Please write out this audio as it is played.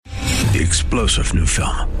The explosive new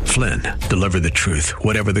film, Flynn, deliver the truth,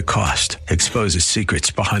 whatever the cost, exposes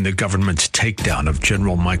secrets behind the government's takedown of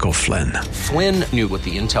General Michael Flynn. Flynn knew what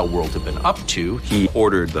the intel world had been up to. He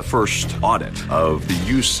ordered the first audit of the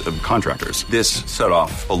use of contractors. This set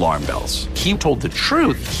off alarm bells. He told the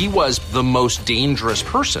truth. He was the most dangerous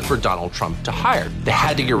person for Donald Trump to hire. They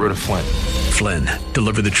had to get rid of Flynn. Flynn,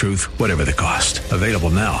 deliver the truth, whatever the cost. Available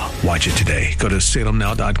now. Watch it today. Go to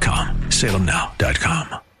salemnow.com.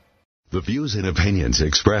 salemnow.com. The views and opinions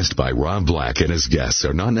expressed by Rob Black and his guests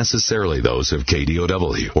are not necessarily those of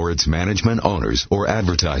KDOW or its management, owners, or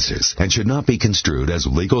advertisers, and should not be construed as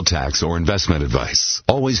legal, tax, or investment advice.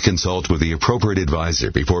 Always consult with the appropriate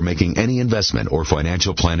advisor before making any investment or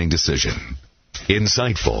financial planning decision.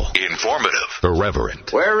 Insightful, informative,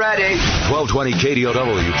 irreverent. We're ready. 1220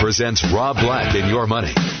 KDOW presents Rob Black in Your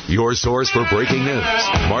Money, your source for breaking news,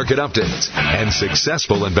 market updates, and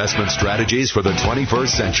successful investment strategies for the 21st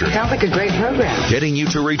century. Sounds like a great program. Getting you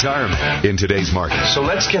to retirement in today's market. So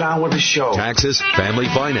let's get on with the show. Taxes, family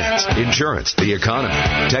finance, insurance, the economy,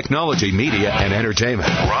 technology, media, and entertainment.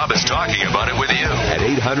 Rob is talking about it with you at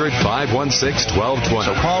 800-516-1220.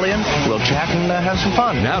 So call in, we'll chat and have some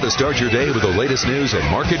fun. Now to start your day with the latest news and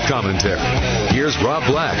market commentary. Here's Rob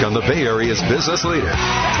Black on the Bay Area's business leader,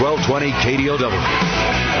 1220 KDOW.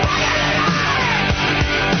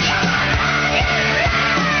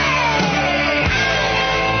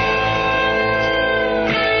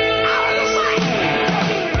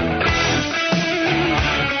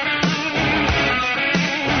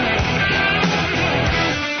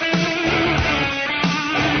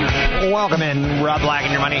 Welcome in, Rob Black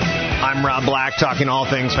and Your Money. I'm Rob Black, talking all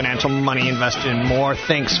things financial, money, investing, and more.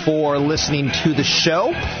 Thanks for listening to the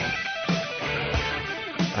show.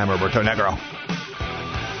 I'm Roberto Negro.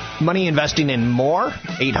 Money, investing, and more.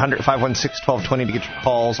 800-516-1220 to get your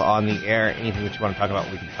calls on the air. Anything that you want to talk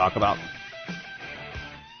about, we can talk about.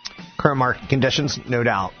 Current market conditions, no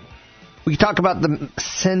doubt. We can talk about the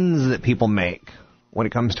sins that people make when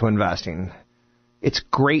it comes to investing. It's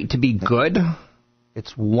great to be good.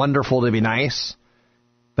 It's wonderful to be nice,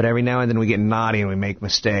 but every now and then we get naughty and we make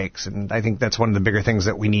mistakes, and I think that's one of the bigger things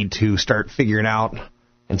that we need to start figuring out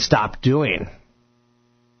and stop doing.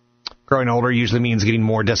 Growing older usually means getting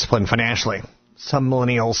more disciplined financially. Some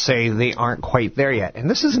millennials say they aren't quite there yet, and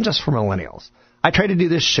this isn't just for millennials. I try to do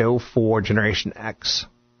this show for Generation X,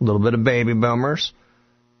 a little bit of baby boomers,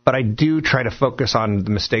 but I do try to focus on the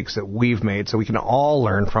mistakes that we've made so we can all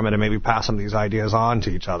learn from it and maybe pass some of these ideas on to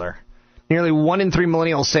each other. Nearly 1 in 3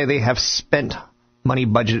 millennials say they have spent money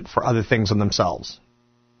budgeted for other things than themselves.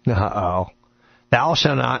 Uh-oh. Thou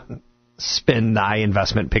shalt not spend thy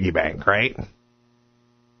investment piggy bank, right?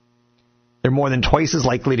 They're more than twice as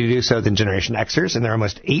likely to do so than Generation Xers, and they're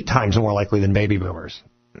almost 8 times more likely than baby boomers.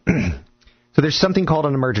 So there's something called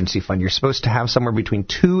an emergency fund. You're supposed to have somewhere between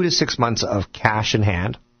 2 to 6 months of cash in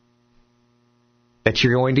hand that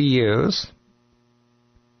you're going to use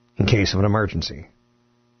in case of an emergency.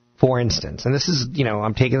 For instance, and this is,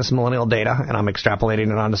 I'm taking this millennial data and I'm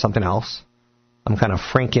extrapolating it onto something else. I'm kind of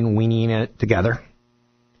Frankenweenieing it together,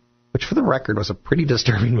 which for the record was a pretty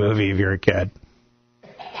disturbing movie if you're a kid.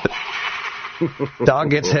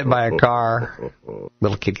 Dog gets hit by a car.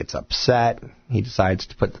 Little kid gets upset. He decides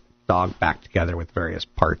to put the dog back together with various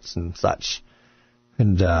parts and such.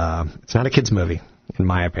 And it's not a kid's movie, in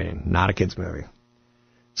my opinion. Not a kid's movie.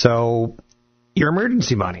 So your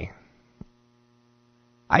emergency money.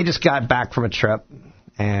 I just got back from a trip,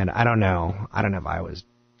 and I don't know if I was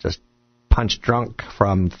just punch drunk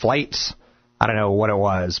from flights. I don't know what it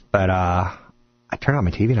was, but I turned on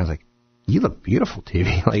my TV, and I was like, you look beautiful,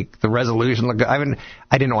 TV. Like, the resolution looked good. I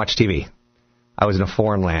didn't watch TV. I was in a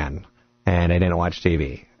foreign land, and I didn't watch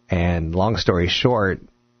TV. And long story short,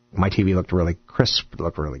 my TV looked really crisp. It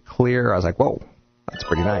looked really clear. I was like, whoa, that's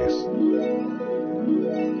pretty nice.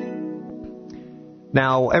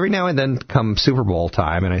 Now, every now and then come Super Bowl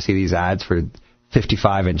time, and I see these ads for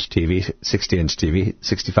 55-inch TV, 60-inch TV,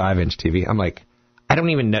 65-inch TV. I'm like, I don't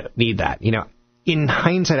even need that. In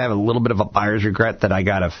hindsight, I have a little bit of a buyer's regret that I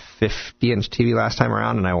got a 50-inch TV last time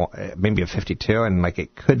around, and maybe a 52, and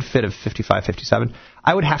it could fit a 55, 57.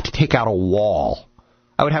 I would have to take out a wall.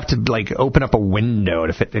 I would have to open up a window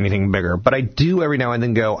to fit anything bigger. But I do every now and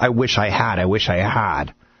then go, I wish I had.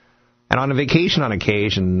 And on a vacation on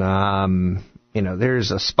occasion,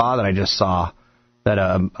 there's a spa that I just saw that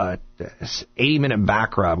a 80-minute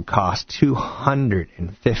back rub cost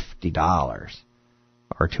 $250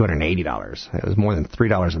 or $280. It was more than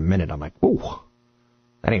 $3 a minute. I'm like, whoa,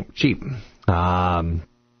 that ain't cheap. Don't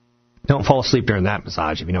fall asleep during that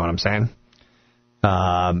massage, if you know what I'm saying.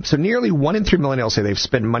 So nearly 1 in 3 millennials say they've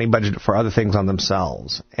spent money budgeted for other things on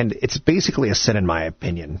themselves. And it's basically a sin in my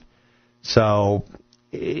opinion. So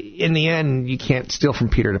in the end, you can't steal from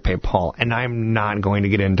Peter to pay Paul. And I'm not going to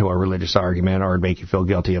get into a religious argument or make you feel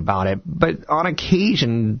guilty about it. But on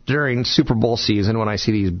occasion, during Super Bowl season, when I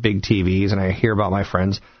see these big TVs and I hear about my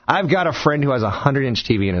friends, I've got a friend who has a 100-inch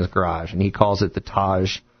TV in his garage, and he calls it the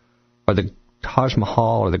Taj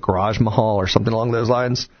Mahal or the Garage Mahal or something along those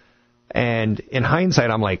lines. And in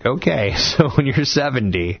hindsight, I'm like, okay, so when you're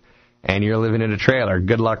 70 and you're living in a trailer,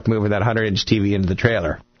 good luck moving that 100-inch TV into the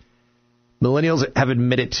trailer. Millennials have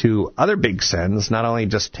admitted to other big sins, not only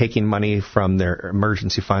just taking money from their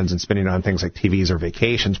emergency funds and spending it on things like TVs or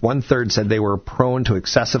vacations. 1/3 said they were prone to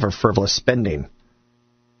excessive or frivolous spending.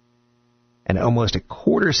 And almost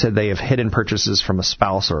 1/4 said they have hidden purchases from a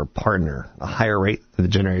spouse or a partner, a higher rate than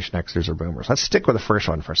the Generation Xers or Boomers. Let's stick with the first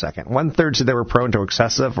one for a second. 1/3 said they were prone to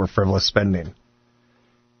excessive or frivolous spending.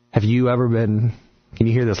 Have you ever been, can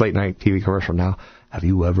you hear this late night TV commercial now? Have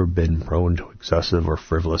you ever been prone to excessive or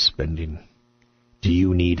frivolous spending? Do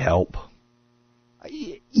you need help?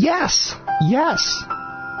 Yes.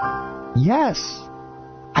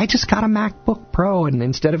 I just got a MacBook Pro, and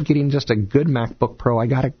instead of getting just a good MacBook Pro, I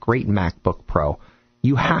got a great MacBook Pro.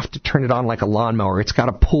 You have to turn it on like a lawnmower. It's got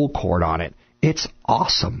a pull cord on it. It's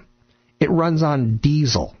awesome. It runs on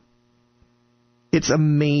diesel. It's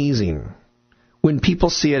amazing. When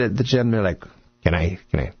people see it at the gym, they're like, can I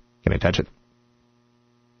touch it?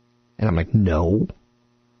 And I'm like, no.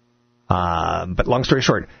 But long story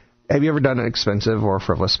short, have you ever done an expensive or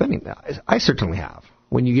frivolous spending? I certainly have.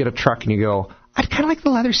 When you get a truck and you go, I'd kind of like the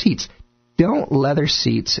leather seats. Don't leather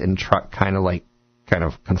seats and truck kind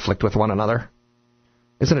of conflict with one another?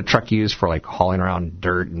 Isn't a truck used for like hauling around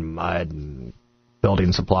dirt and mud and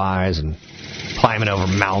building supplies and climbing over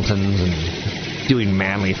mountains and doing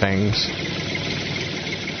manly things?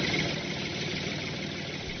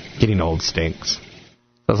 Getting old stinks.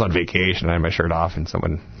 I was on vacation, I had my shirt off, and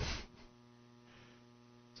someone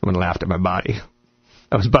laughed at my body.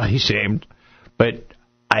 I was body shamed. But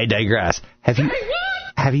I digress. Have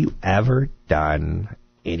you ever done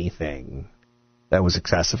anything that was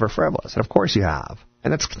excessive or frivolous? And of course you have.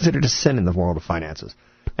 And that's considered a sin in the world of finances.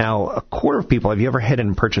 Now, 1/4 of people, have you ever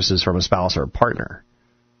hidden purchases from a spouse or a partner?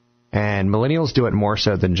 And millennials do it more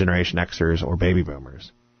so than Generation Xers or baby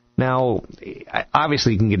boomers. Now,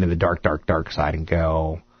 obviously you can get into the dark side and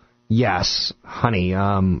go, yes, honey,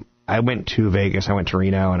 I went to Vegas, I went to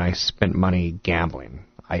Reno, and I spent money gambling.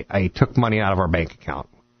 I took money out of our bank account.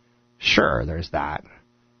 Sure, there's that.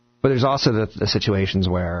 But there's also the situations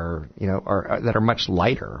where, that are much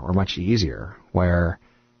lighter or much easier, where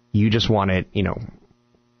you just wanted,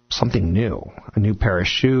 something new, a new pair of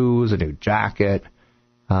shoes, a new jacket,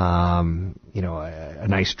 a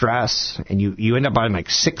nice dress, and you end up buying like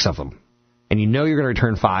 6 of them. And you're going to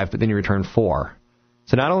return 5, but then you return 4.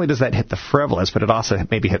 So not only does that hit the frivolous, but it also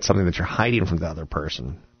maybe hits something that you're hiding from the other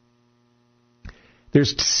person.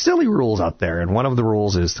 There's silly rules out there, and one of the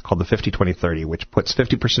rules is called the 50-20-30, which puts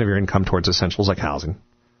 50% of your income towards essentials like housing,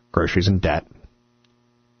 groceries, and debt.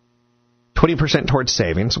 20% towards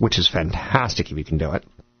savings, which is fantastic if you can do it.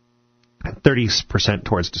 And 30%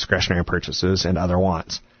 towards discretionary purchases and other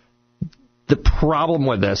wants. The problem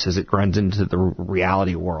with this is it runs into the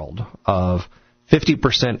reality world of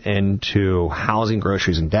 50% into housing,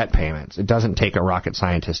 groceries, and debt payments. It doesn't take a rocket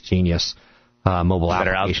scientist, genius, mobile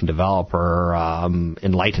application developer,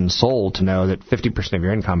 enlightened soul to know that 50% of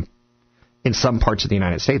your income in some parts of the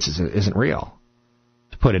United States isn't real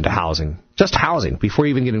to put into housing. Just housing, before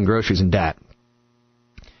you even get into groceries and debt.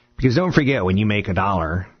 Because don't forget, when you make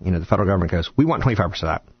 $1, the federal government goes, we want 25% of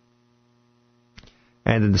that.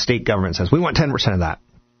 And then the state government says, we want 10% of that.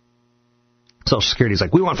 Social Security is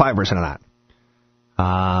like, we want 5% of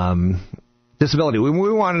that. Disability, we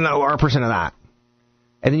want to know our percent of that.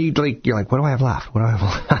 And then you're like, what do I have left? What do I have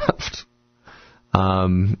left?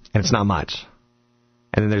 And it's not much.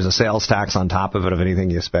 And then there's a sales tax on top of it of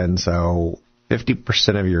anything you spend. So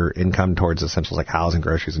 50% of your income towards essentials like housing,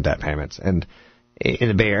 groceries, and debt payments. And in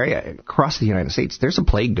the Bay Area, across the United States, there's a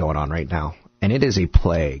plague going on right now. And it is a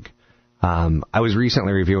plague. I was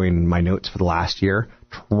recently reviewing my notes for the last year.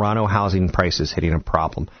 Toronto housing prices hitting a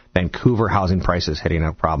problem. Vancouver housing prices hitting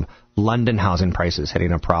a problem. London housing prices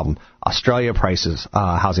hitting a problem. Australia prices,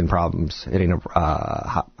 housing prices hitting a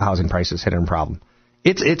problem.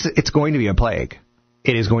 It's going to be a plague.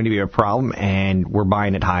 It is going to be a problem, and we're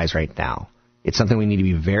buying at highs right now. It's something we need to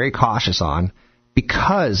be very cautious on,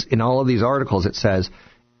 because in all of these articles it says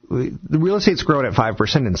the real estate's growing at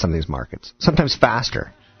 5% in some of these markets, sometimes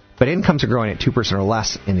faster, but incomes are growing at 2% or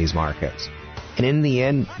less in these markets. And in the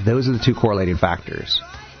end, those are the two correlating factors.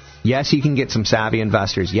 Yes, you can get some savvy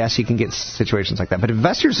investors. Yes, you can get situations like that. But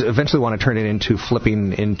investors eventually want to turn it into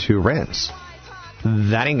flipping into rents.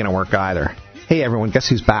 That ain't going to work either. Hey, everyone, guess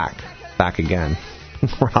who's back? Back again.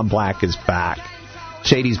 Rob Black is back.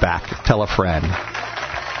 Shady's back. Tell a friend.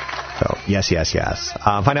 So, yes.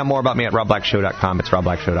 Find out more about me at robblackshow.com. It's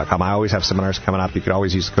robblackshow.com. I always have seminars coming up. You could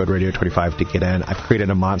always use the code radio25 to get in. I've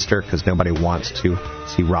created a monster because nobody wants to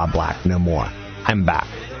see Rob Black no more. I'm back.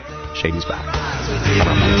 Shady's back.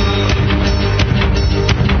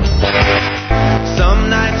 Some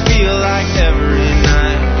nights feel like every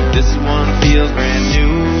night. This one feels brand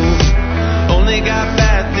new. Only got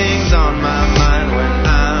bad things on my mind when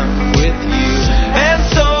I'm with you. And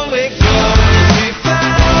so it goes. We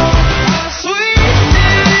found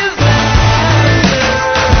sweetness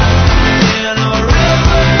in a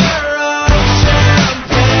river of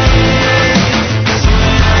champagne,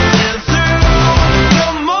 swimming through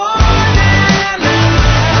the morning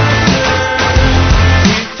after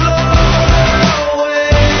we float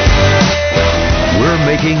away. We're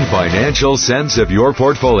making financial sense of your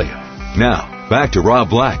portfolio. Now, back to Rob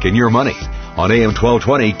Black and Your Money on AM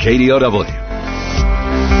 1220 KDOW.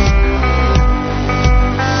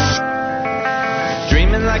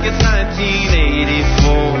 Dreaming like it's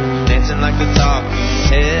 1984, dancing like the talking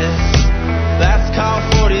heads. That's called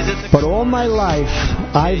 40s. But all my life,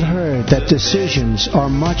 I've heard that decisions are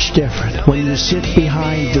much different when you sit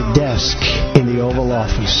behind the desk in the Oval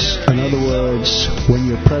Office. In other words, when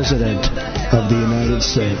you're President of the United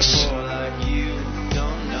States.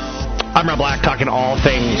 I'm Rob Black, talking all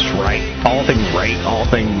things right, all things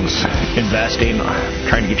investing,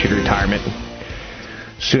 trying to get you to retirement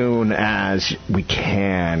soon as we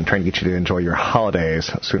can, trying to get you to enjoy your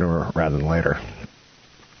holidays sooner rather than later.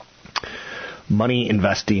 Money,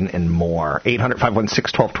 investing, and more.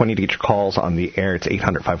 800-516-1220 to get your calls on the air. It's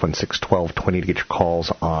 800-516-1220 to get your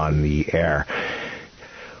calls on the air.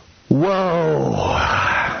 Whoa.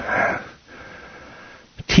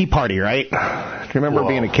 Tea party, right? Do you remember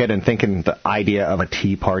being a kid and thinking the idea of a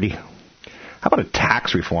tea party? How about a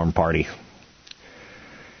tax reform party?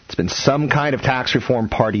 It's been some kind of tax reform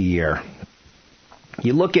party year.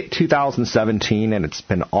 You look at 2017, and it's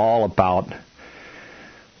been all about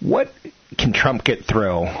what can Trump get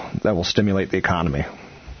through that will stimulate the economy.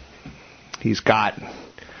 He's got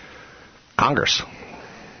Congress.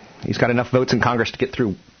 He's got enough votes in Congress to get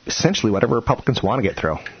through essentially whatever Republicans want to get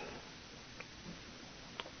through.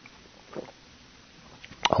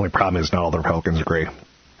 Only problem is not all the Republicans agree.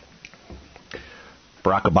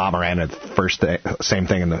 Barack Obama ran the same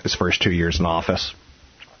thing in his first 2 years in office.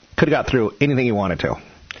 Could have got through anything he wanted to.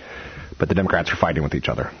 But the Democrats are fighting with each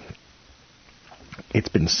other. It's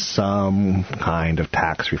been some kind of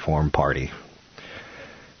tax reform party.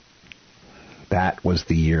 That was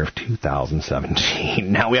the year of 2017.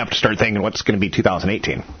 Now we have to start thinking what's going to be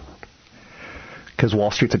 2018. Because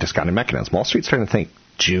Wall Street's a discounted mechanism. Wall Street's starting to think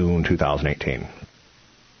June 2018.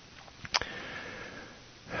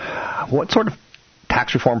 What sort of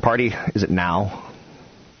tax reform party is it now?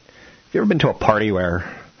 Have you ever been to a party where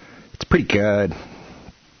it's pretty good,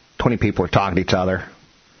 20 people are talking to each other,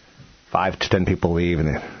 5 to 10 people leave,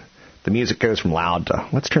 and the music goes from loud to,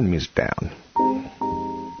 let's turn the music down.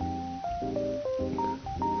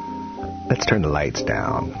 Let's turn the lights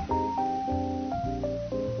down.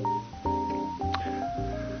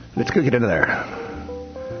 Let's go get into there.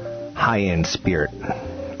 High-end spirit.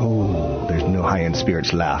 Oh, there's no high-end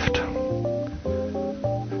spirits left.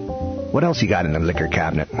 What else you got in the liquor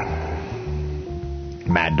cabinet?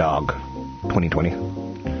 Mad Dog 2020.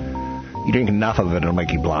 You drink enough of it, it'll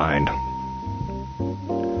make you blind.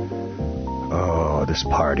 Oh, this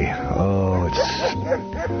party. Oh, it's...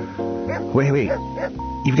 Wait.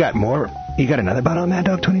 You've got more? You got another bottle of Mad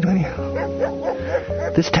Dog 2020?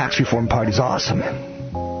 This tax reform party's awesome.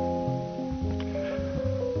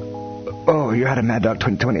 Oh, you're out of Mad Dog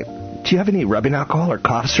 2020. Do you have any rubbing alcohol or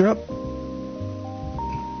cough syrup?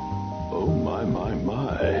 Oh, my.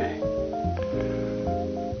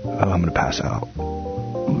 Oh, I'm going to pass out.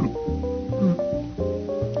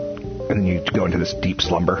 And then you go into this deep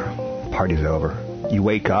slumber. Party's over. You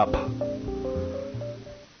wake up,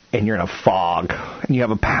 and you're in a fog, and you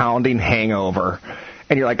have a pounding hangover,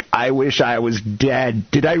 and you're like, I wish I was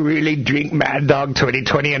dead. Did I really drink Mad Dog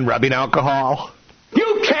 2020 and rubbing alcohol?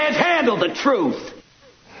 You can't handle the truth.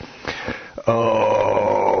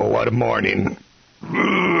 Oh, what a morning.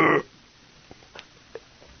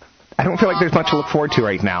 I don't feel like there's much to look forward to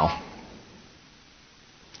right now.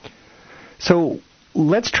 So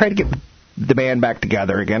let's try to get the band back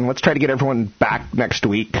together again. Let's try to get everyone back next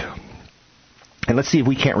week. And let's see if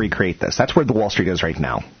we can't recreate this. That's where the Wall Street is right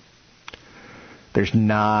now. There's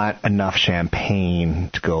not enough champagne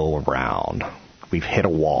to go around. We've hit a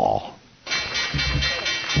wall.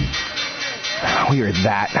 We are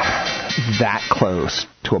that close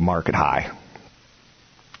to a market high.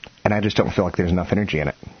 And I just don't feel like there's enough energy in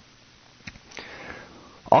it.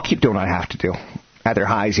 I'll keep doing what I have to do. At their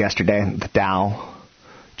highs yesterday, the Dow,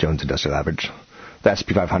 Jones Industrial Average, the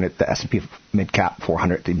S&P 500, the S&P Mid-Cap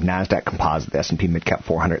 400, the NASDAQ Composite, the S&P Mid-Cap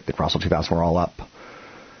 400, the Russell 2000 were all up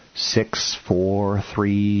 6, 4,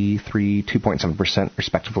 3, 2.7%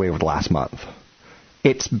 respectively over the last month.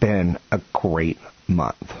 It's been a great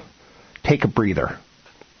month. Take a breather.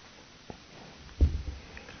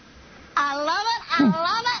 I love it, I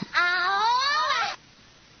love it, I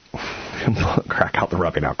love it. Crack out the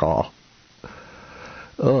rubbing alcohol.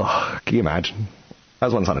 Ugh, can you imagine? I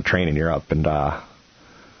was once on a train in Europe, and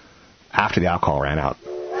after the alcohol ran out,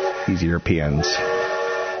 these Europeans,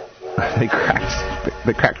 they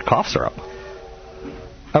cracked cough syrup.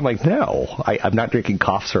 I'm like, no, I'm not drinking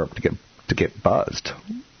cough syrup to get buzzed.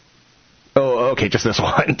 Oh, okay, just this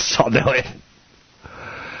once. I'll do it.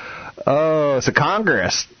 Oh, so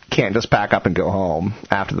Congress can't just pack up and go home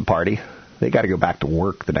after the party. They got to go back to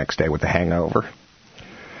work the next day with the hangover.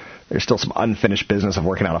 There's still some unfinished business of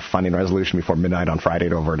working out a funding resolution before midnight on Friday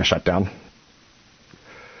to avert a shutdown.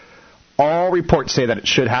 All reports say that it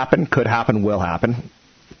should happen, could happen, will happen,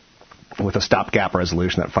 with a stopgap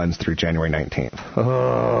resolution that funds through January 19th.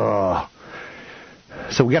 Oh.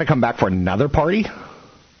 So we got to come back for another party?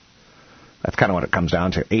 That's kind of what it comes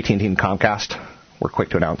down to. AT&T and Comcast were quick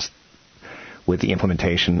to announce with the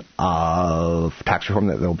implementation of tax reform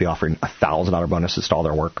that they'll be offering $1,000 bonuses to all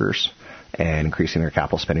their workers and increasing their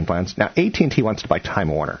capital spending plans. Now, AT&T wants to buy Time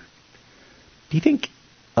Warner. Do you think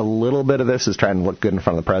a little bit of this is trying to look good in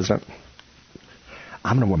front of the president?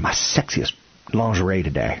 I'm going to wear my sexiest lingerie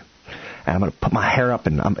today, and I'm going to put my hair up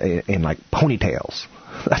in like ponytails.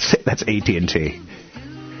 That's AT&T.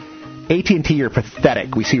 AT&T, you're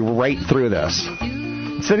pathetic. We see right through this.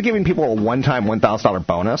 Instead of giving people a one-time $1,000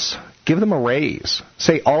 bonus, give them a raise.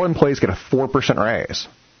 Say all employees get a 4% raise.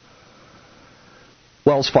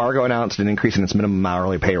 Wells Fargo announced an increase in its minimum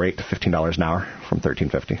hourly pay rate to $15 an hour from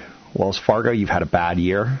 $13.50. Wells Fargo, you've had a bad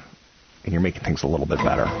year, and you're making things a little bit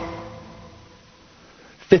better.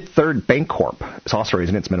 Fifth Third Bancorp is also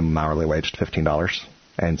raising its minimum hourly wage to $15,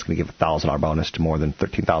 and it's going to give a $1,000 bonus to more than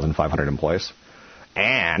 13,500 employees.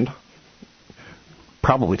 And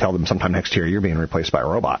probably tell them sometime next year you're being replaced by a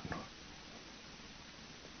robot.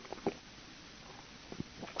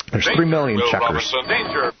 There's 3 million checkers.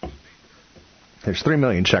 There's 3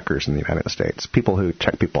 million checkers in the United States. People who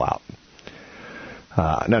check people out.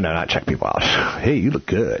 No, not check people out. Hey, you look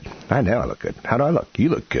good. I know I look good. How do I look? You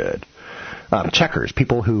look good. Checkers,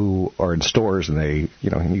 people who are in stores and they,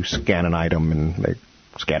 you scan an item and they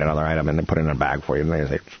scan another item and they put it in a bag for you and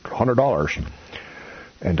they say $100.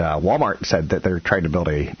 And Walmart said that they're trying to build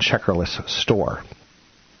a checkerless store.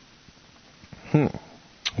 What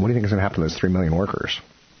do you think is going to happen to those 3 million workers?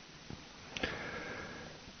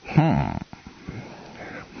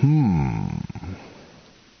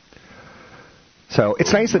 So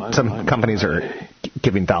it's nice that some companies are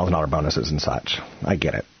giving $1,000 bonuses and such. I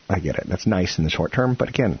get it. That's nice in the short term. But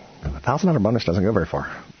again, a $1,000 bonus doesn't go very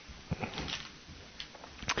far.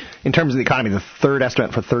 In terms of the economy, the third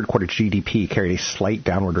estimate for third quarter GDP carried a slight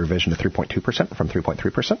downward revision to 3.2% from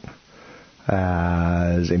 3.3%.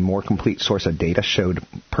 As a more complete source of data showed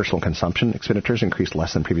personal consumption expenditures increased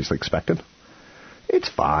less than previously expected. It's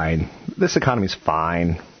fine. This economy's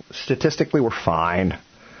fine. Statistically, we're fine.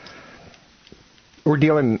 We're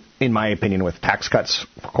dealing, in my opinion, with tax cuts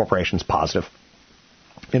for corporations positive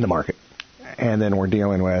in the market. And then we're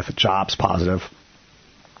dealing with jobs positive.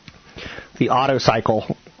 The auto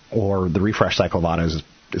cycle, or the refresh cycle of autos,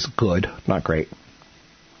 is good, not great.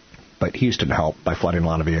 But Houston helped by flooding a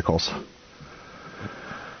lot of vehicles.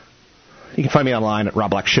 You can find me online at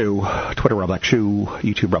Rob Black Show, Twitter Rob Black Show,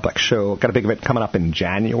 YouTube Rob Black Show. Got a big event coming up in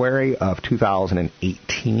January of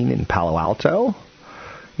 2018 in Palo Alto.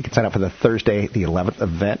 You can sign up for the Thursday, the 11th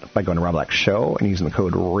event by going to Rob Black Show and using the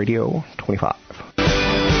code RADIO25.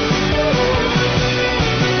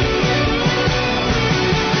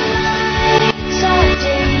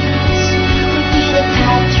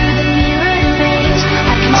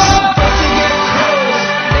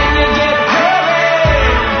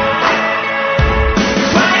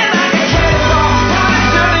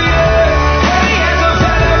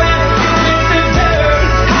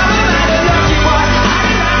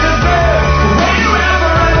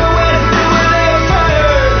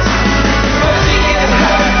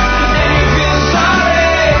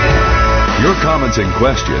 comments and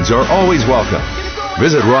questions are always welcome.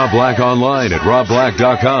 Visit Rob Black online at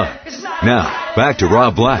robblack.com. Now, back to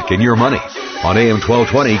Rob Black and Your Money on AM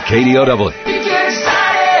 1220 KDOW.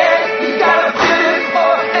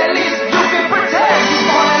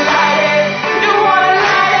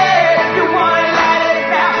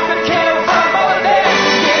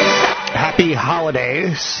 Happy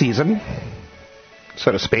holiday season,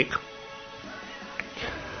 so to speak.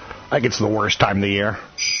 I think it's the worst time of the year.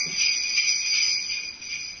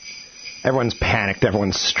 Everyone's panicked.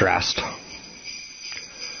 Everyone's stressed.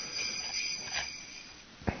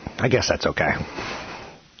 I guess that's okay.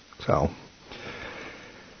 So,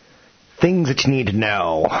 things that you need to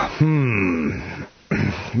know.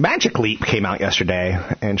 Magic Leap came out yesterday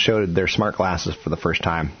and showed their smart glasses for the first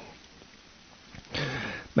time.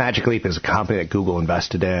 Magic Leap is a company that Google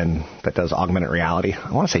invested in that does augmented reality.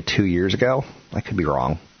 I want to say 2 years ago. I could be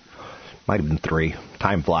wrong. Might have been 3.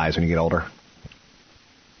 Time flies when you get older.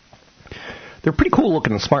 They're pretty cool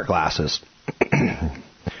looking smart glasses.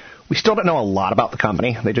 We still don't know a lot about the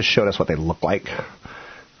company. They just showed us what they look like.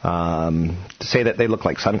 To say that they look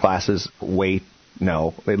like sunglasses,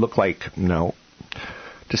 no. They look like, no.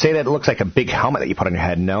 To say that it looks like a big helmet that you put on your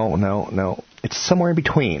head, no. It's somewhere in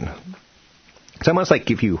between. It's almost like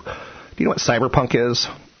do you know what cyberpunk is?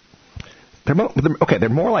 They're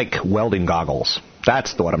more like welding goggles.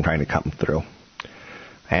 That's what I'm trying to come through.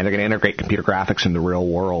 And they're going to integrate computer graphics into real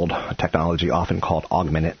world technology, often called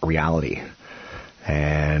augmented reality.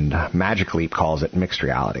 And Magic Leap calls it mixed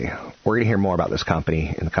reality. We're going to hear more about this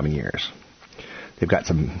company in the coming years. They've got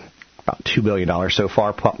about $2 billion so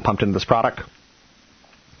far pumped into this product.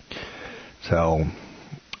 So,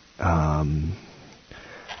 I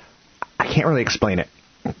can't really explain it,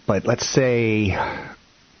 but let's say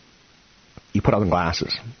you put on the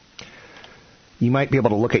glasses. You might be able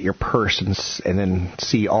to look at your purse and then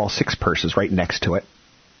see all 6 purses right next to it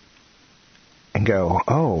and go,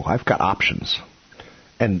 oh, I've got options.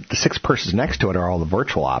 And the 6 purses next to it are all the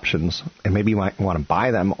virtual options, and maybe you might want to buy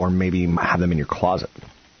them or maybe have them in your closet.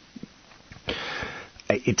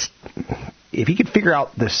 If you could figure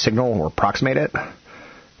out this signal or approximate it,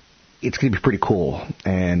 it's going to be pretty cool.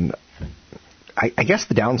 And I guess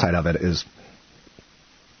the downside of it is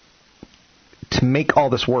to make all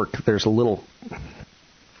this work, there's it's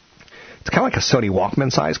kind of like a Sony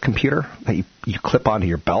Walkman size computer that you clip onto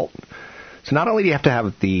your belt. So not only do you have to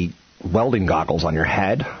have the welding goggles on your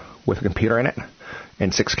head with a computer in it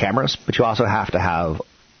and 6 cameras, but you also have to have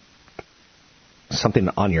something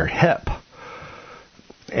on your hip.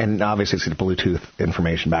 And obviously it's Bluetooth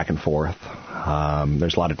information back and forth.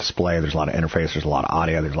 There's a lot of display, there's a lot of interface, there's a lot of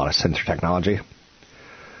audio, there's a lot of sensor technology.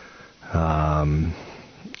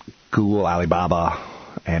 Google, Alibaba,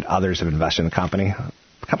 and others have invested in the company.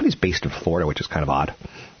 The company's based in Florida, which is kind of odd.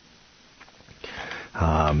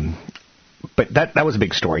 But that was a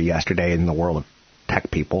big story yesterday in the world of tech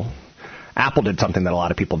people. Apple did something that a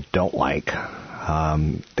lot of people don't like.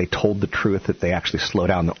 They told the truth that they actually slow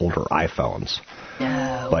down the older iPhones.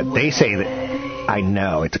 No but they say that, I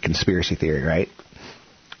know, it's a conspiracy theory, right?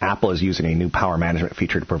 Apple is using a new power management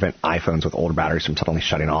feature to prevent iPhones with older batteries from suddenly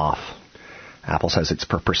shutting off. Apple says it's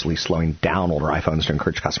purposely slowing down older iPhones to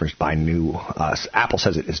encourage customers to buy new. Apple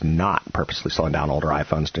says it is not purposely slowing down older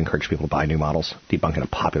iPhones to encourage people to buy new models, debunking a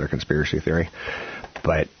popular conspiracy theory.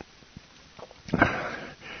 But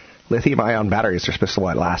lithium-ion batteries are supposed to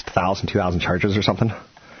last 1,000, 2,000 charges or something.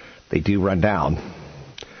 They do run down.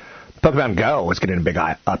 Pokemon Go is getting a big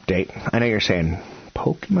update. I know you're saying,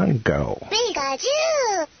 Pokemon Go.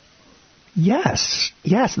 Pikachu! Yes,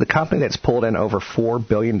 the company that's pulled in over $4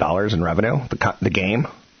 billion in revenue, the game.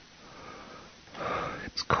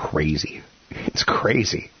 It's crazy.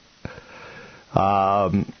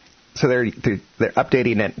 So they're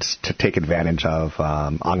updating it to take advantage of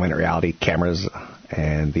augmented reality cameras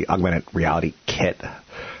and the augmented reality kit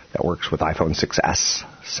that works with iPhone 6s,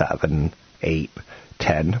 7, 8,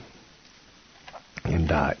 10.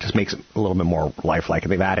 And it just makes it a little bit more lifelike.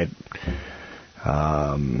 And they've added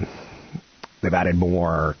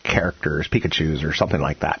more characters, Pikachus or something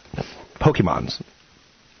like that. Pokemons.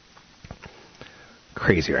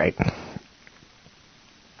 Crazy, right?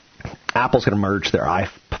 Apple's going to merge their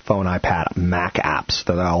iPhone, iPad, Mac apps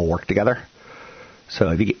so they all work together.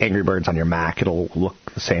 So if you get Angry Birds on your Mac, it'll look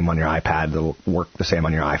the same on your iPad. It'll work the same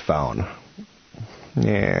on your iPhone.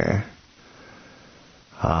 Yeah.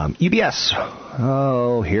 UBS.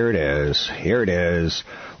 Oh, here it is.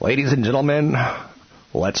 Ladies and gentlemen,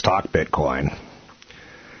 let's talk Bitcoin.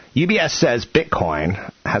 UBS says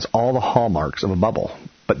Bitcoin has all the hallmarks of a bubble,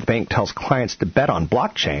 but the bank tells clients to bet on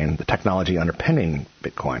blockchain, the technology underpinning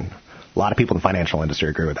Bitcoin. A lot of people in the financial industry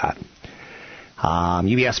agree with that.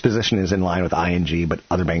 UBS position is in line with ING, but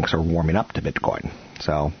other banks are warming up to Bitcoin.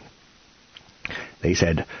 So they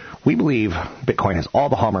said, we believe Bitcoin has all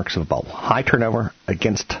the hallmarks of a bubble. High turnover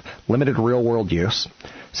against limited real-world use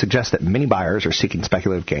suggests that many buyers are seeking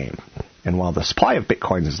speculative gain. And while the supply of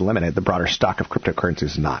Bitcoins is limited, the broader stock of cryptocurrencies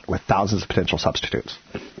is not, with thousands of potential substitutes.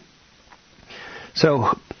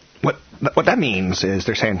 So what that means is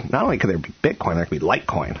they're saying not only could there be Bitcoin, there could be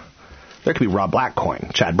Litecoin. There could be Rob Black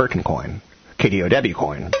coin, Chad Burton coin, KDOW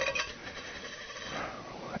coin.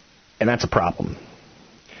 And that's a problem.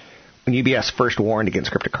 When UBS first warned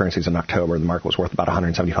against cryptocurrencies in October, the market was worth about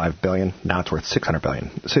 $175 billion. Now it's worth $600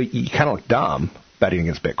 billion. So you kind of look dumb betting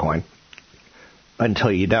against Bitcoin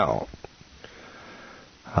until you don't.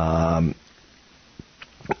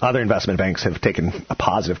 Other investment banks have taken a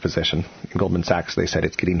positive position. In Goldman Sachs, they said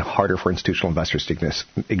it's getting harder for institutional investors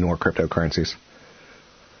to ignore cryptocurrencies.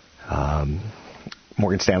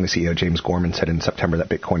 Morgan Stanley CEO James Gorman said in September that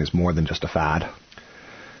Bitcoin is more than just a fad.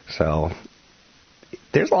 So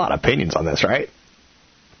there's a lot of opinions on this, right?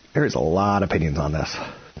 There's a lot of opinions on this.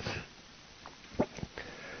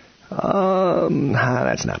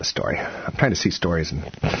 That's not a story. I'm trying to see stories, and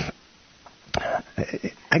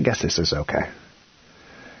I guess this is okay.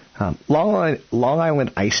 Long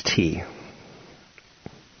Island iced tea.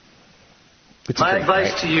 My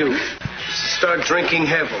advice to you, start drinking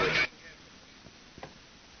heavily.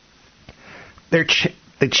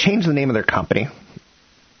 They changed the name of their company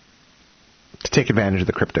to take advantage of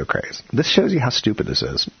the crypto craze. This shows you how stupid this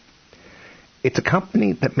is. It's a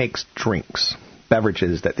company that makes drinks,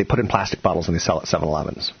 beverages that they put in plastic bottles and they sell at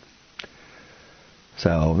 7-Elevens.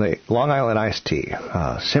 So, Long Island iced tea,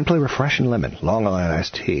 simply refreshing lemon, Long Island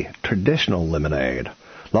iced tea, traditional lemonade,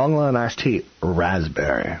 Long Island iced tea,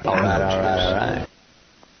 raspberry. All right.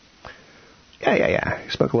 Yeah. You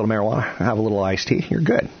smoke a little marijuana, have a little iced tea, you're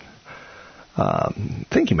good.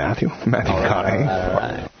 Thank you, Matthew. Matthew Conaughey. All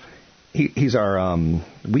right. He's our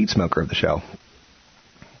weed smoker of the show.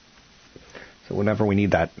 So whenever we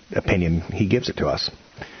need that opinion, he gives it to us.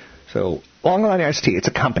 So Long Island iced tea, it's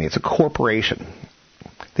a company, it's a corporation.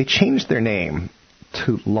 They changed their name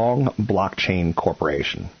to Long Blockchain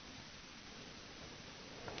Corporation.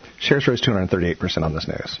 Shares rose 238% on this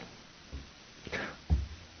news.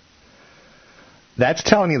 That's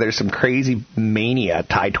telling you there's some crazy mania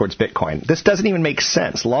tied towards Bitcoin. This doesn't even make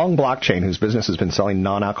sense. Long Blockchain, whose business has been selling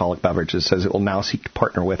non-alcoholic beverages, says it will now seek to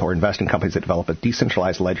partner with or invest in companies that develop a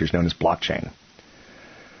decentralized ledgers known as blockchain.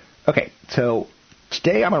 Okay, so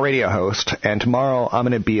today I'm a radio host, and tomorrow I'm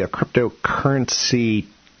going to be a cryptocurrency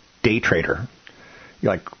day trader.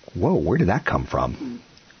 You're like, whoa, where did that come from?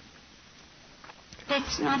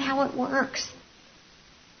 That's not how it works.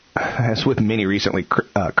 As with many recently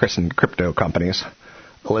christened crypto companies,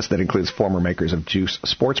 a list that includes former makers of Juice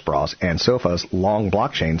sports bras and sofas, Long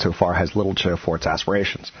Blockchain so far has little to show for its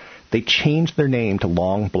aspirations. They changed their name to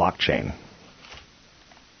Long Blockchain.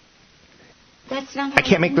 That's not how I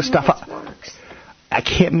can't make this stuff up. Works. I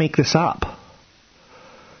can't make this up.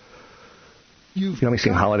 You want me to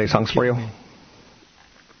sing holiday songs for you?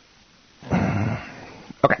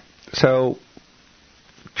 Okay, so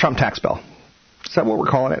Trump tax bill. Is that what we're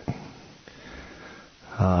calling it?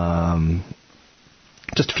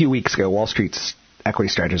 Just a few weeks ago, Wall Street's equity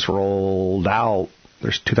strategists rolled out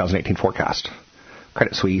their 2018 forecast.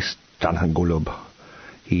 Credit Suisse, Jonathan Golub,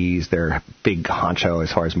 he's their big honcho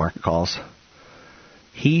as far as market calls.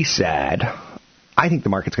 He said, I think the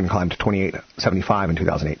market's going to climb to 2875 in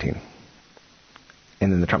 2018.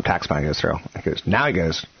 And then the Trump tax plan goes through. Now he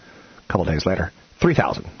goes, a couple days later,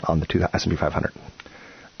 3,000 on the S&P 500.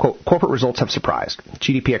 Quote, corporate results have surprised,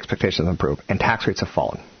 GDP expectations have improved, and tax rates have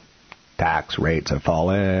fallen. Tax rates have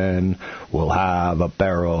fallen. We'll have a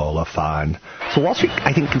barrel of fun. So Wall Street,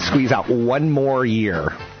 I think, can squeeze out one more year.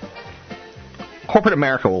 Corporate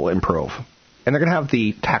America will improve. And they're going to have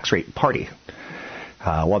the tax rate party.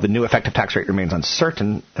 While the new effective tax rate remains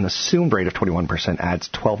uncertain, an assumed rate of 21% adds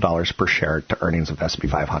 $12 per share to earnings of S&P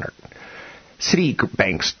 500.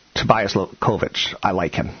 Citibank's Tobias Lukowicz, I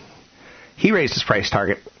like him. He raised his price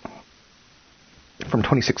target from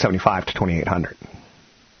 $26.75 to $28.00.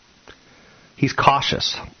 He's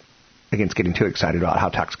cautious against getting too excited about how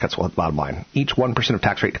tax cuts will hit the bottom line. Each 1% of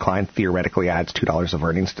tax rate decline theoretically adds $2 of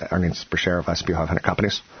earnings to earnings per share of S&P 500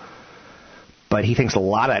 companies. But he thinks a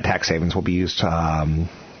lot of that tax savings will be used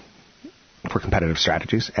for competitive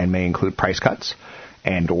strategies and may include price cuts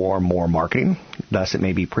and or more marketing. Thus, it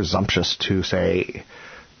may be presumptuous to say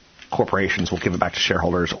corporations will give it back to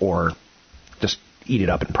shareholders or just eat it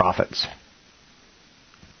up in profits.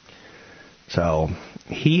 So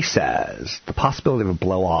he says the possibility of a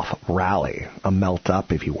blow-off rally, a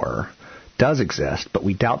melt-up, if you were, does exist, but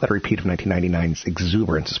we doubt that a repeat of 1999's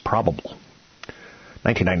exuberance is probable.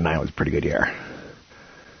 1999 was a pretty good year.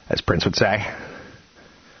 As Prince would say,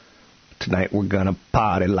 tonight we're gonna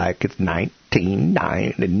party like it's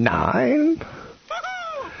 1999.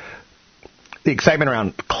 The excitement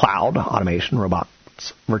around cloud, automation,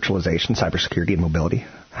 robots, virtualization, cybersecurity, and mobility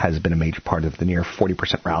has been a major part of the near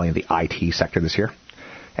 40% rally in the IT sector this year.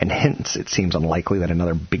 And hence, it seems unlikely that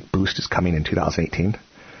another big boost is coming in 2018.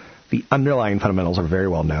 The underlying fundamentals are very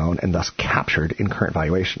well known and thus captured in current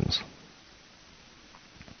valuations.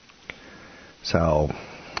 So,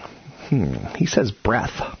 he says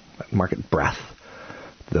breadth, market breadth.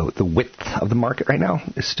 The width of the market right now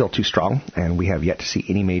is still too strong, and we have yet to see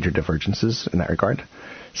any major divergences in that regard.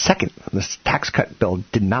 Second, this tax cut bill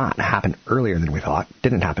didn't happen earlier than we thought,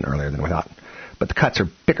 but the cuts are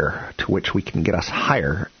bigger, to which we can get us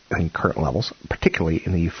higher than current levels, particularly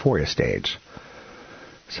in the euphoria stage.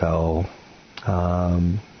 So,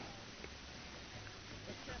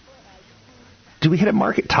 do we hit a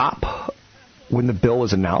market top when the bill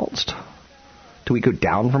was announced? Do we go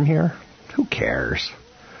down from here? Who cares?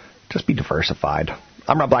 Just be diversified.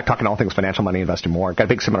 I'm Rob Black, talking all things financial, money, investing, more. Got a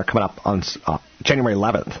big seminar coming up on January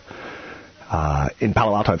 11th in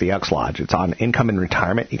Palo Alto at the Elks Lodge. It's on income and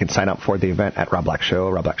retirement. You can sign up for the event at Rob Black Show.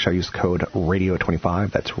 Rob Black Show, use code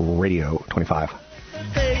RADIO25. That's RADIO25.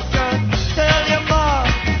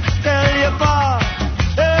 Tell your boss,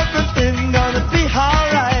 everything's gonna be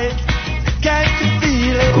alright. Can't you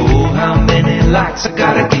feel it? Oh, how many likes I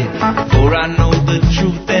gotta get before I know the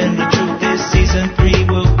truth? And the truth is season 3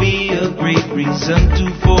 will be a great reason to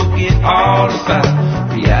forget all about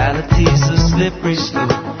reality's a slippery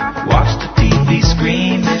slope. Watch the TV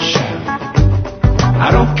scream and shout.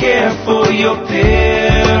 I don't care for your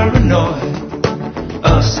paranoid.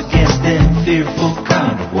 Us against them fearful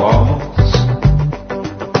kind of walls.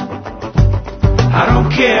 I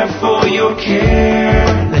don't care for your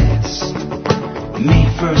careless. Me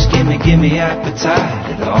first, give me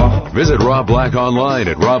appetite at all. Visit Rob Black online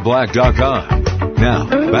at robblack.com. Now,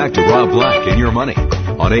 back to Rob Black and Your Money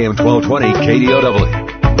on AM 1220 KDOW.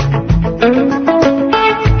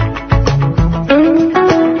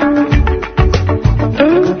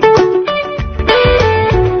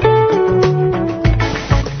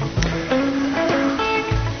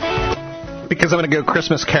 Because I'm going to go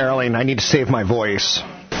Christmas caroling, I need to save my voice.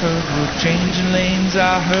 Changing lanes,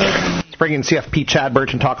 I heard. Let's bring in CFP Chad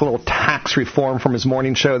Burton, talk a little tax reform from his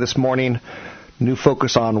morning show this morning. New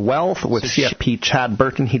focus on wealth with CFP Chad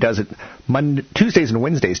Burton. He does it Tuesdays and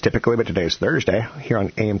Wednesdays typically, but today is Thursday here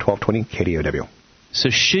on AM 1220 KDOW. So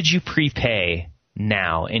should you prepay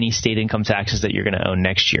now any state income taxes that you're going to owe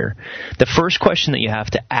next year? The first question that you have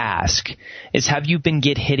to ask is, have you been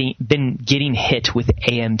getting hit with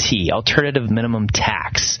AMT, alternative minimum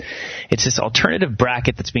tax? It's this alternative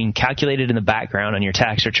bracket that's being calculated in the background on your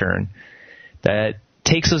tax return that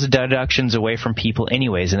takes those deductions away from people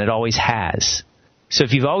anyways, and it always has. So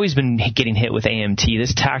if you've always been getting hit with AMT,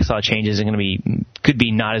 this tax law change could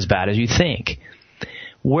be not as bad as you think.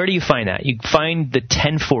 Where do you find that? You find the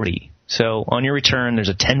 1040. So on your return, there's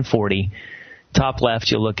a 1040. Top left,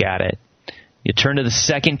 you'll look at it. You turn to the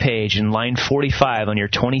second page, and line 45 on your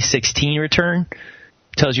 2016 return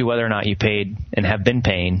tells you whether or not you paid and have been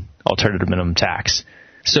paying alternative minimum tax.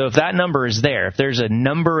 So if that number is there, if there's a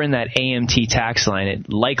number in that AMT tax line, it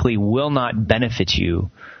likely will not benefit you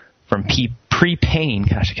from prepaying,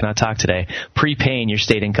 gosh, I cannot talk today, prepaying your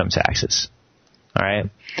state income taxes. All right?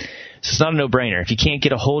 So it's not a no-brainer. If you can't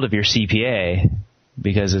get a hold of your CPA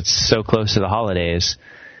because it's so close to the holidays,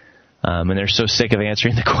 and they're so sick of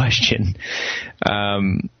answering the question,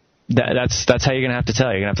 that's how you're going to have to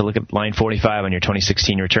tell. You're going to have to look at line 45 on your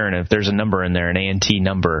 2016 return. And if there's a number in there, an AMT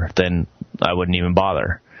number, then I wouldn't even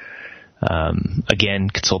bother. Again,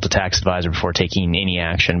 consult a tax advisor before taking any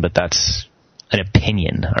action, but that's an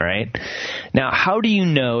opinion, all right? Now, how do you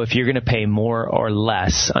know if you're going to pay more or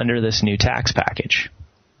less under this new tax package?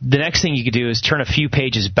 The next thing you could do is turn a few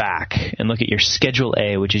pages back and look at your Schedule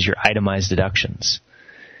A, which is your itemized deductions,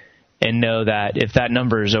 and know that if that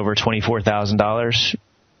number is over $24,000,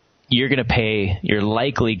 you're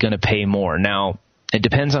likely going to pay more. Now, it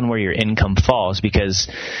depends on where your income falls, because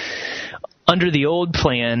under the old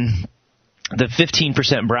plan, the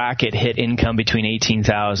 15% bracket hit income between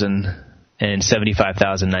 $18,000 and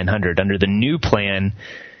 $75,900. Under the new plan,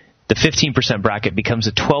 the 15% bracket becomes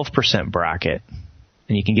a 12% bracket,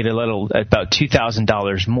 and you can get about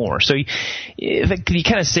 $2,000 more. So you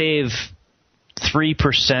kind of save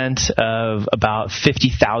 3% of about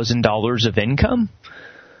 $50,000 of income.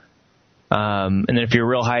 And then if you're a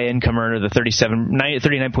real high income earner, the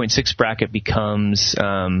 39.6 bracket becomes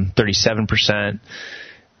 37%.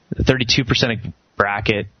 The 32%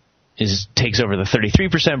 bracket takes over the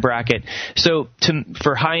 33% bracket. So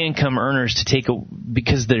for high income earners to take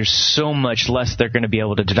because there's so much less they're going to be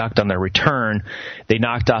able to deduct on their return, they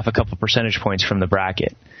knocked off a couple percentage points from the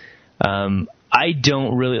bracket. I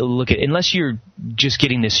don't really look at, unless you're just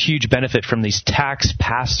getting this huge benefit from these tax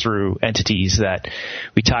pass-through entities that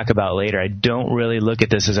we talk about later, I don't really look at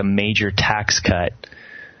this as a major tax cut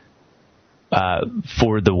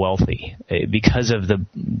for the wealthy because of the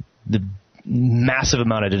massive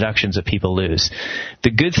amount of deductions that people lose. The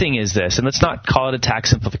good thing is this, and let's not call it a tax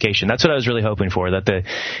simplification. That's what I was really hoping for, that the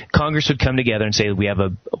Congress would come together and say, we have a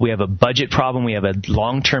budget problem, we have a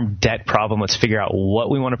long-term debt problem, let's figure out what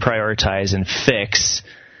we want to prioritize and fix,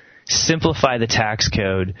 simplify the tax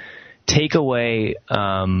code, take away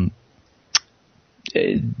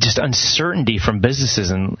just uncertainty from businesses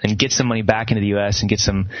and get some money back into the U.S. and get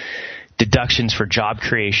some deductions for job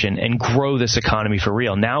creation and grow this economy for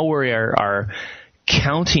real. Now we are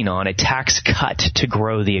counting on a tax cut to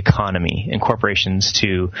grow the economy and corporations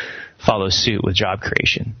to follow suit with job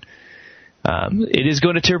creation. It is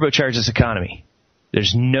going to turbocharge this economy.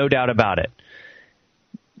 There's no doubt about it.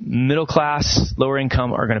 Middle class, lower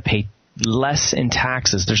income are going to pay less in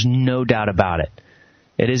taxes. There's no doubt about it.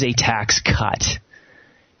 It is a tax cut.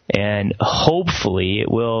 And hopefully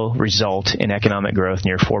it will result in economic growth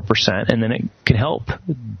near 4%, and then it can help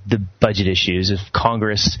the budget issues if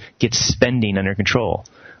Congress gets spending under control,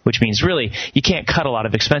 which means really you can't cut a lot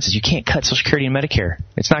of expenses. You can't cut Social Security and Medicare.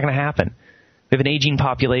 It's not going to happen. We have an aging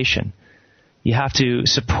population. You have to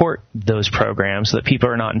support those programs so that people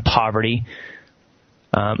are not in poverty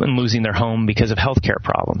and losing their home because of health care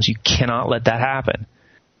problems. You cannot let that happen.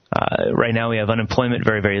 Right now we have unemployment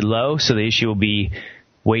very, very low, so the issue will be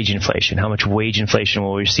wage inflation. How much wage inflation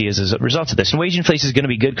will we see as a result of this? And wage inflation is going to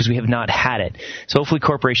be good because we have not had it. So hopefully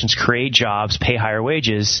corporations create jobs, pay higher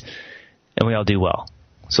wages, and we all do well.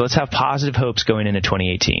 So let's have positive hopes going into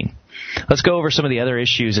 2018. Let's go over some of the other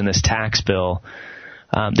issues in this tax bill.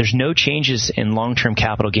 There's no changes in long-term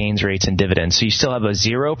capital gains rates and dividends. So you still have a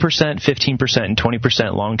 0%, 15%, and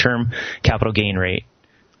 20% long-term capital gain rate.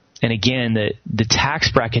 And again, the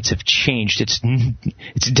tax brackets have changed.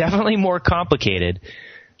 It's definitely more complicated.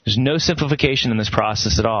 There's no simplification in this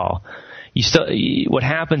process at all. What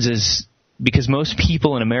happens is, because most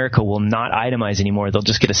people in America will not itemize anymore, they'll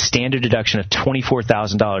just get a standard deduction of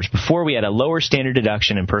 $24,000. Before, we had a lower standard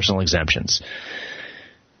deduction and personal exemptions.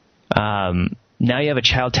 Now you have a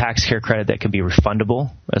child tax care credit that can be refundable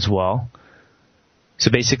as well. So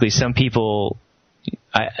basically, some people,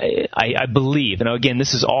 I believe, and again,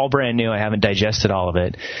 this is all brand new, I haven't digested all of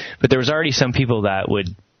it, but there was already some people that would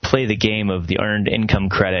play the game of the earned income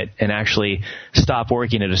credit and actually stop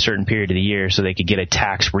working at a certain period of the year so they could get a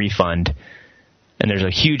tax refund. And there's a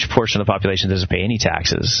huge portion of the population that doesn't pay any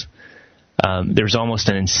taxes. There's almost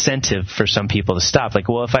an incentive for some people to stop. Like,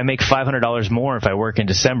 well, if I make $500 more if I work in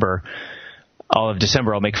December, all of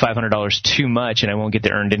December I'll make $500 too much and I won't get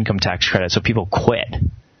the earned income tax credit. So people quit.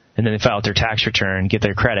 And then they file out their tax return, get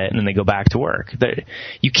their credit, and then they go back to work.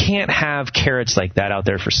 You can't have carrots like that out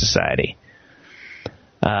there for society.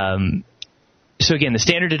 So again, the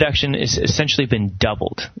standard deduction has essentially been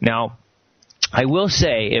doubled. Now, I will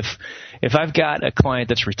say, if I've got a client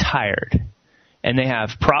that's retired and they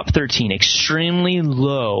have Prop 13, extremely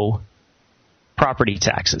low property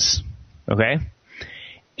taxes, okay?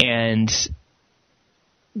 And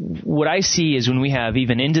what I see is when we have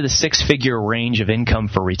even into the six-figure range of income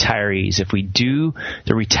for retirees, if we do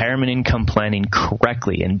the retirement income planning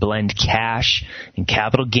correctly and blend cash and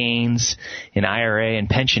capital gains and IRA and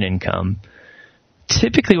pension income,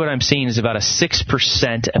 typically what I'm seeing is about a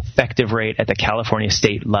 6% effective rate at the California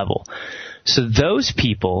state level. So those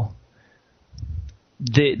people,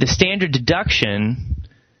 the standard deduction,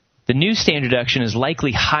 the new standard deduction is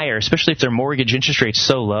likely higher, especially if their mortgage interest rate's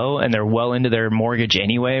so low and they're well into their mortgage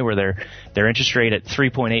anyway, where their interest rate at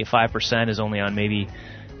 3.85% is only on maybe,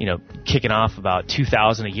 kicking off about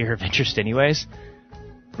 $2,000 a year of interest anyways.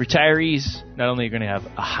 Retirees not only are going to have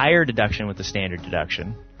a higher deduction with the standard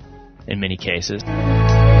deduction in many cases.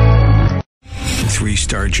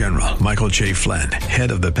 3-star General Michael J. Flynn,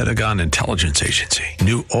 head of the Pentagon Intelligence Agency,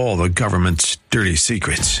 knew all the government's dirty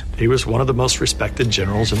secrets. He was one of the most respected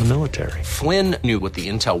generals in the military. Flynn knew what the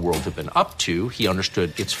intel world had been up to. He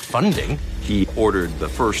understood its funding. He ordered the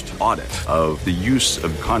first audit of the use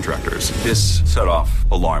of contractors. This set off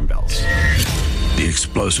alarm bells. The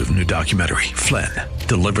explosive new documentary, Flynn,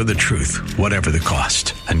 deliver the truth, whatever the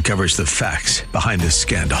cost, and covers the facts behind this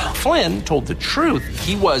scandal. Flynn told the truth.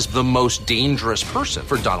 He was the most dangerous person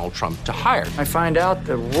for Donald Trump to hire. I find out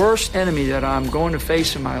the worst enemy that I'm going to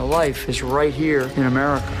face in my life is right here in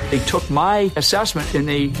America. They took my assessment and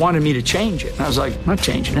they wanted me to change it. And I was like, I'm not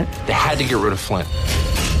changing it. They had to get rid of Flynn.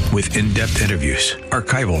 With in-depth interviews,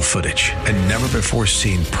 archival footage, and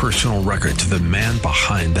never-before-seen personal records of the man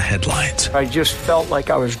behind the headlines. I just felt like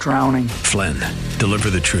I was drowning. Flynn, deliver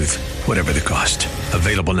the truth, whatever the cost.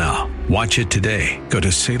 Available now. Watch it today. Go to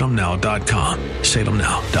salemnow.com.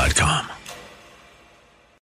 salemnow.com.